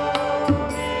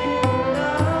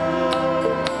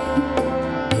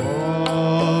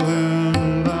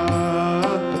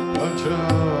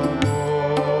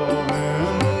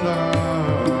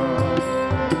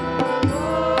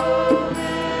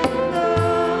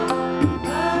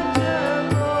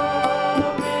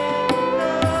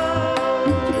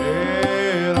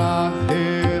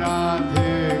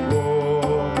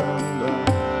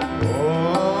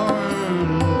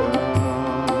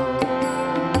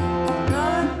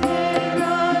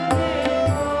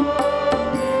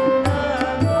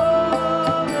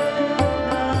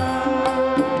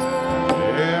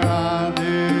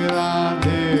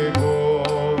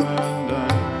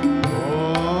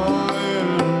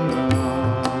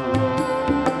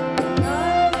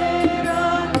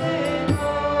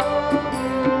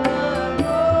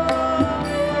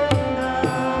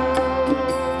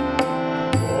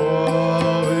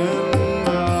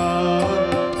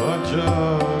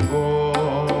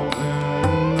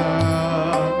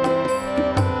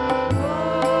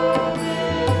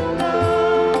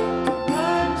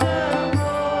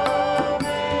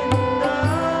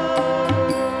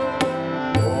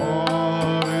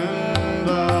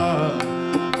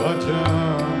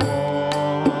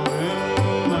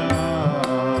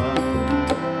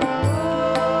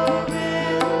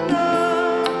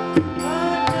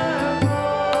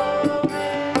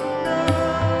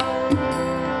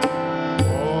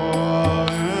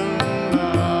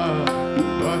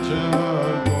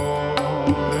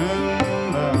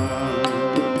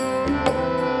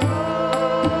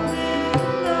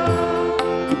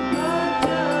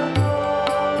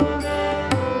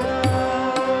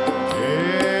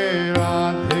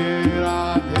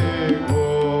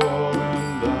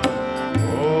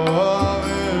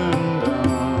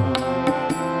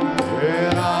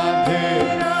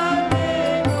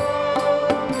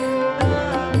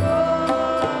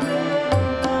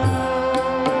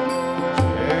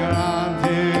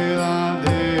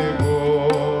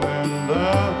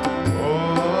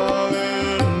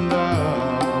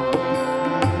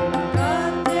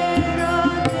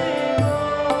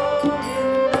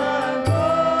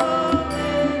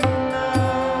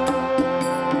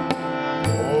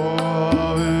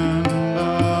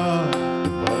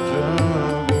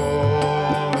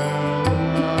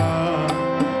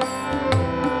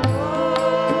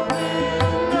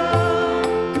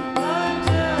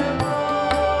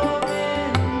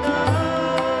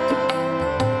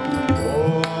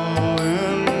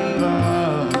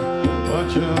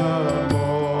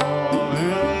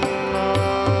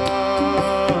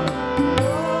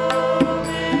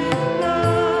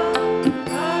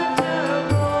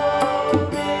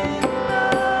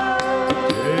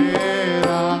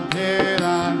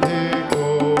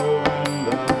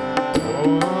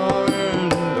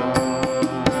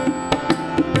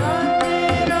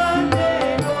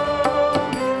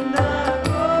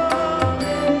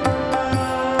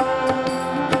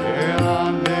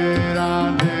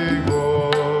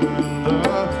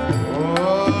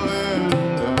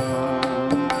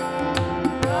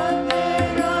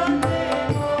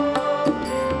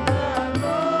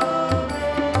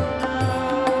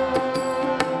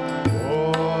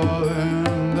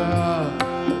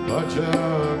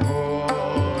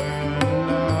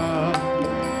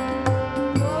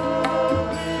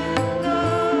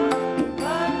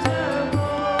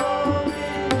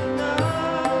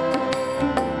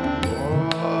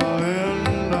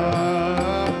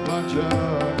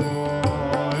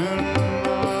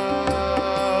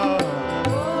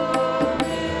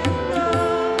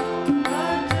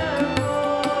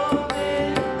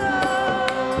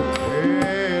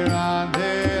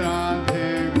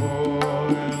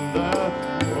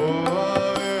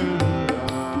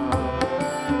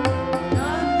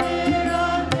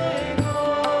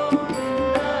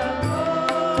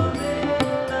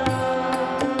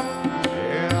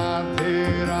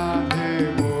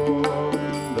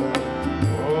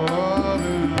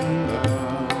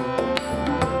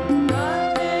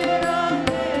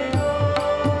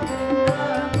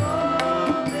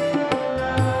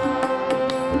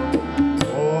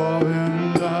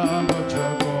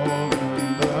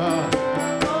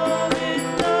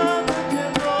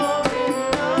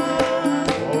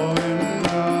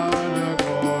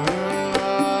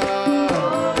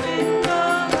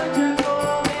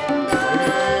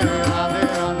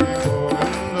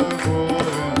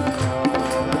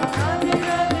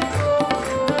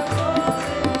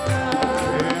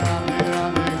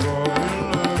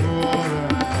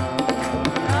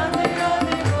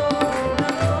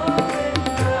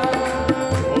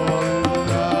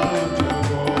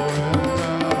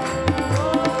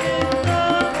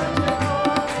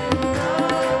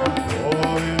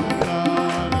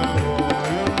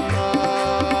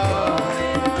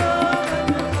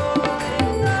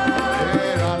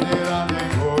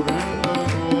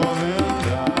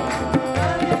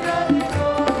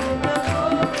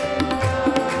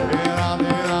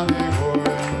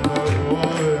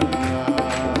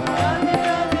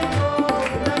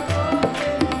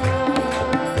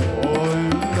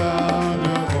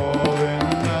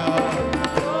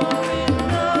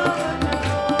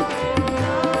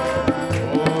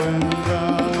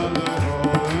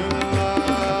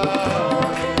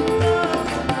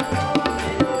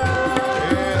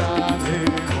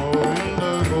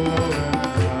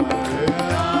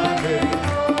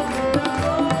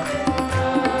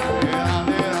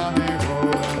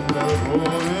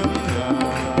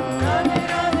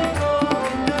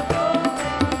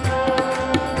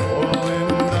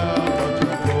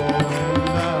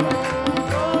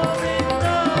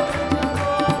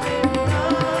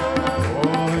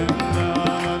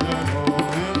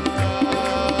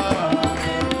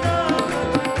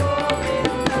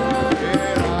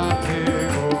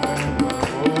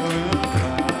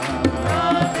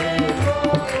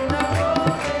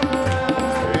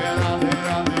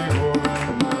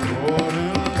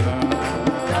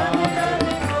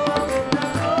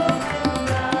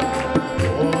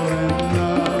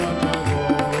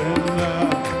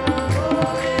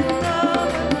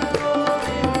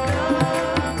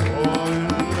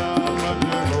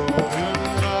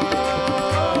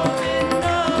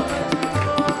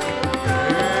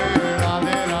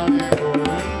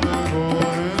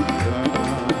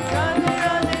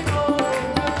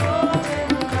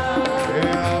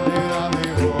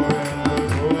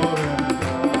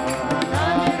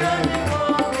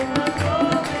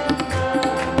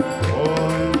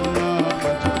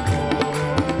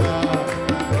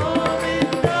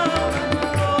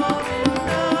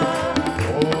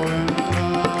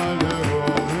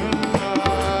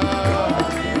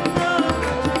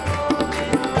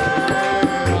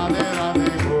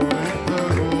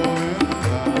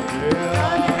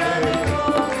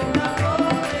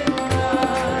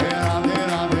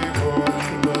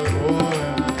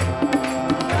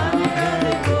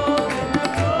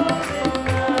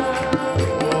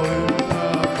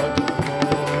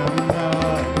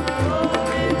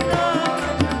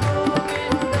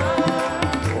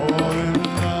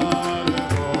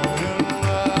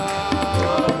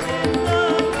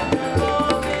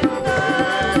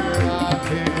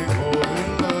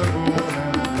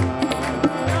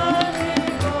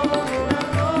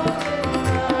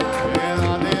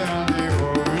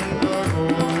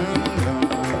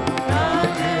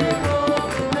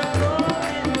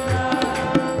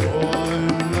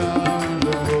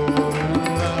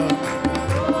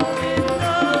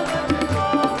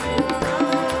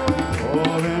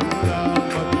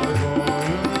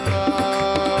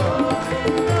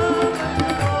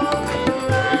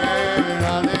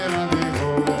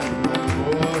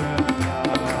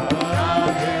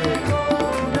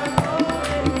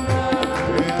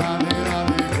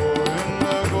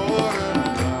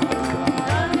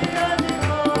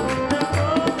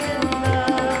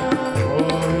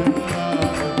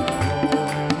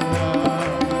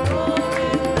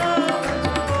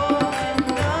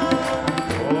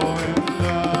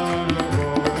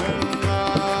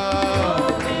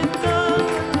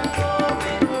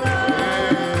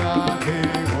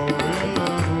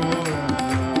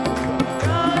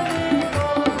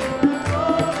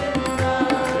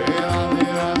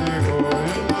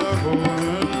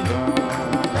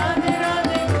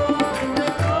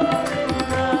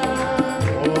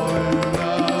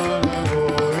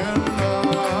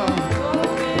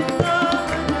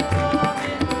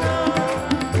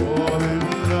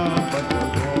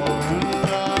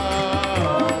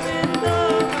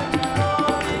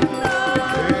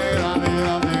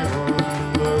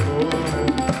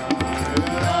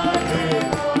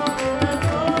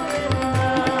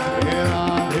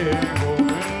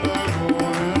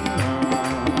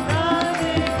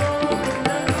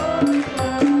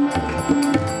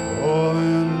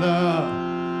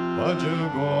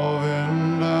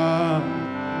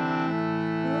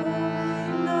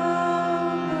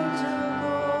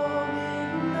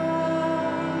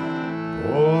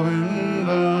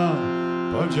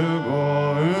 Bhaja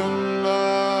Govinda,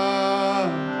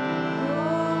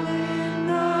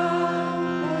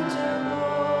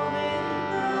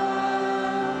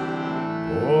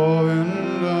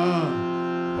 Govinda,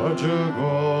 Bhaja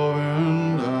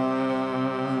Govinda.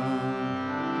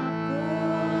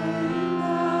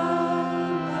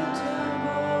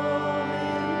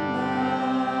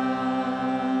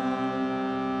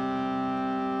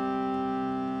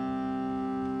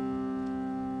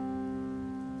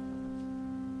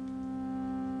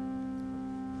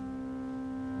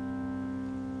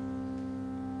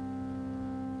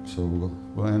 So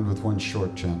we'll end with one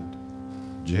short chant.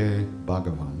 Jai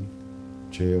Bhagavan,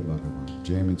 Jai Bhagavan.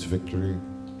 Jai means victory,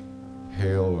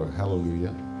 hail or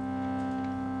hallelujah.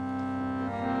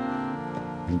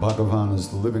 And Bhagavan is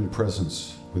the living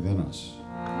presence within us.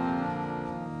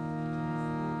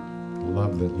 The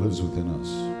love that lives within us.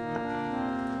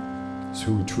 It's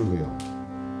who we truly are.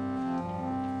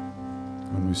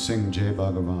 When we sing Jai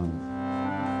Bhagavan,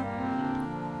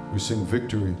 we sing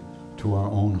victory to our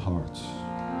own hearts.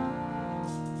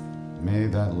 May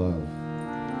that love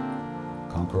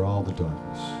conquer all the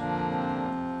darkness.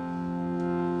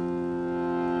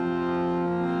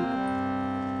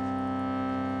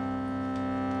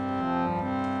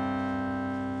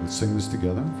 Let's sing this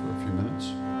together for a few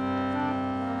minutes.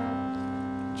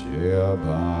 Jai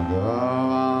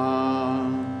Bhagavan,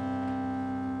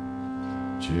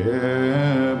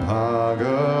 Jai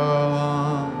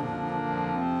Bhagavan,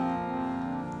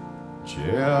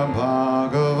 Jai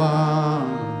Bhagavan,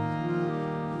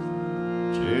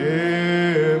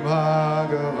 Jai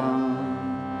Bhagavan,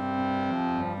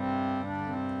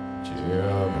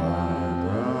 Jai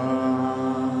Bhagavan,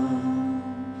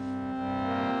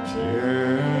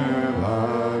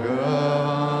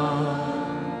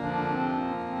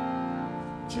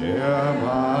 Jai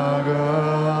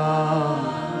Bhagavan,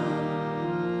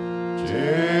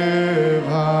 Jai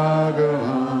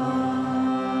Bhagavan,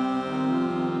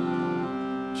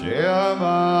 Jai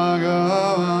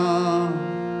Bhagavan,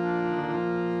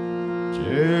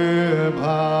 Jai Bhagavan, Jai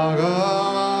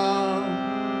Bhagavan,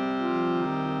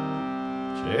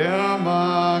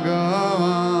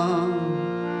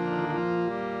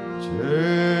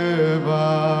 Jai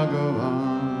Bhagavan,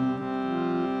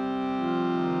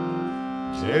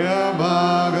 Jai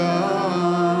Bhagavan,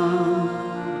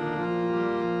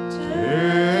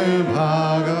 Jai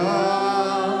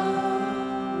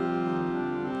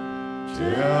Bhagavan,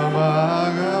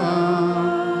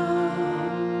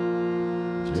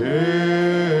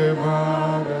 Jai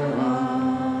Bhagavan,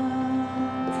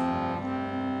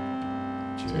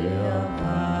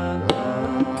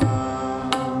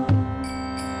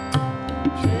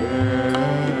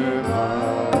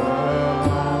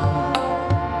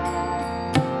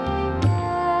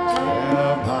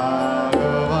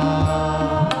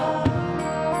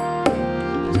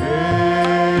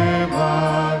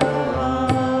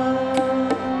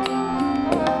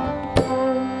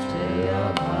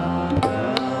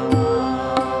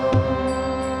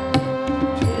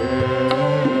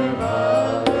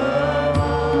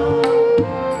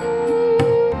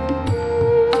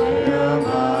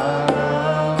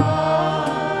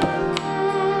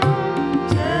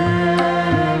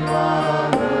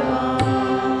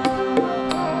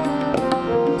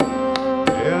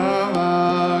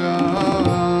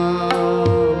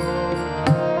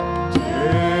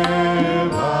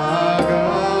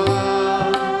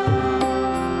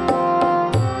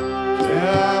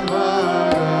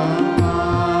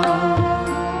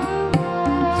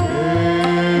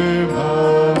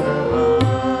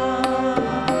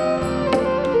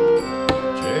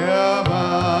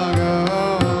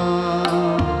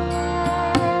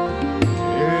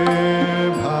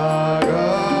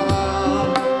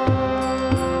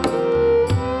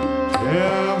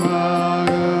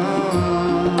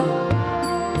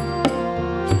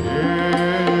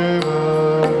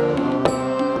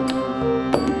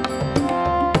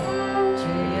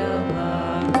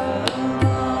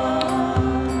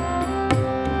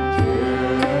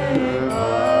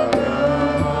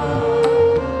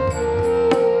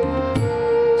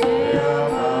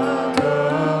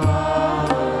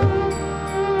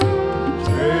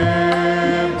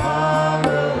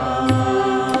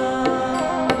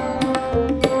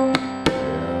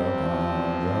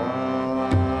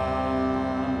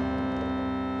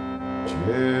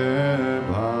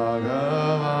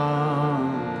 Bhagavan,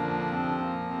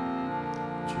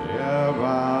 Jai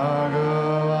Bhagavan,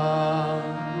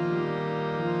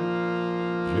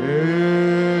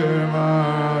 Jai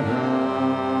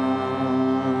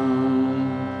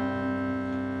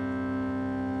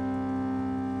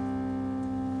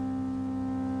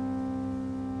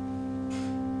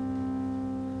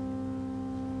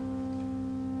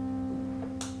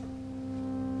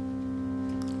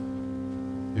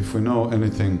if we know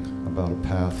anything about a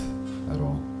path at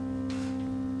all,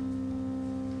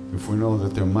 if we know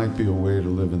that there might be a way to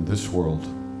live in this world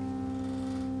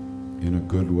in a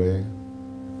good way,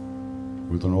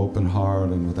 with an open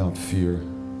heart and without fear,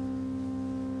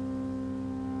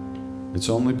 it's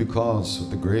only because of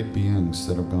the great beings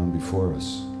that have gone before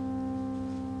us.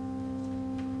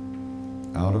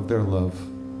 Out of their love,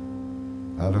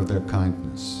 out of their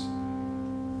kindness,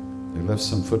 they left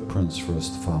some footprints for us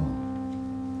to follow.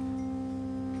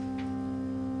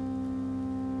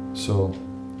 So,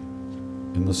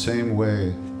 in the same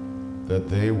way that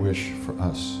they wish for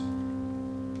us,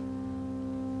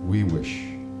 we wish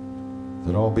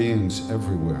that all beings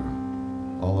everywhere,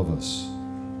 all of us,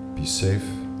 be safe,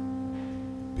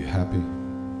 be happy,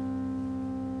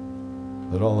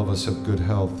 that all of us have good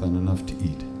health and enough to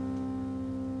eat.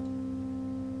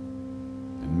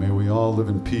 And may we all live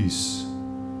in peace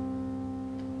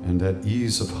and at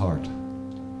ease of heart,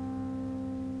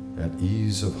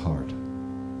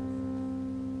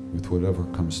 with whatever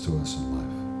comes to us in life.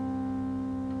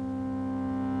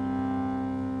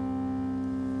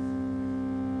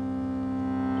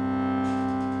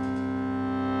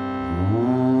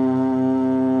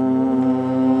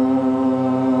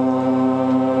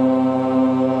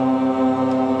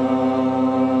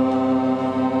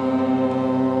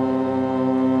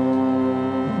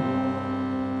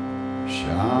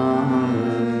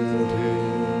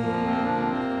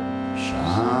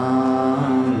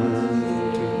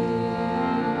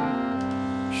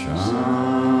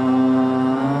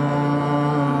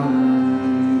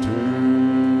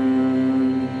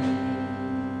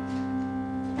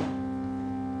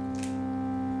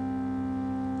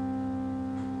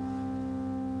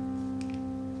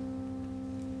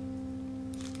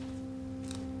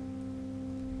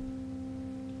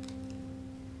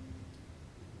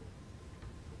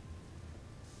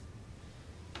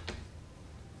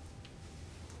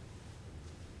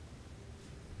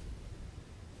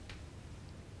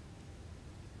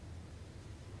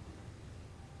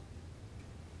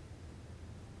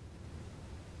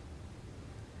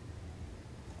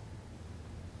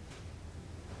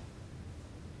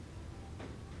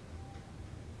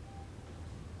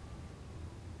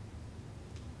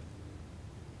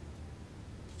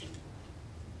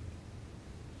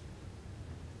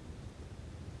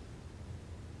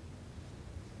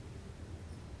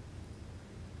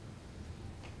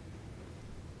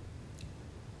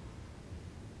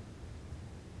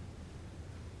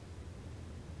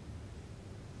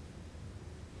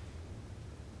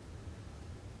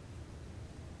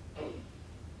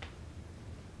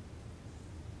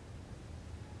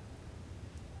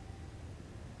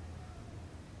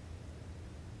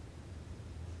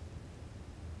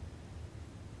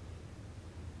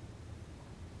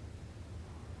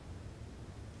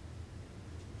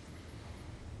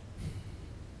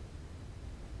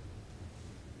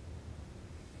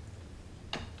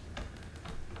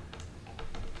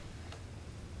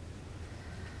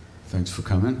 Thanks for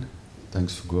coming.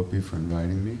 Thanks for Gopi for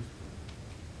inviting me.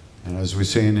 And as we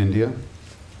say in India,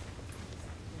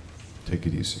 take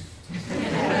it easy.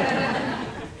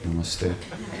 Namaste.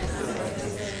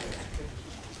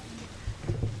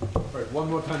 All right, one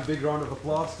more time, big round of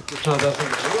applause to Krishna Das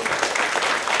and the group.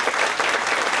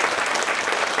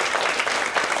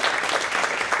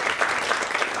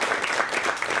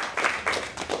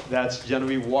 That's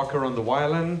Genevieve Walker on the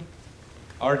violin,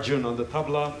 Arjun on the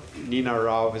tabla, Nina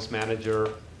Rao, his manager,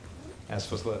 as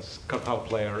well as Kathal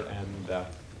player and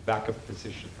backup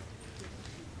musician.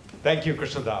 Thank you,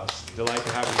 Krishna Das. Delight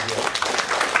to have you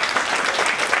here.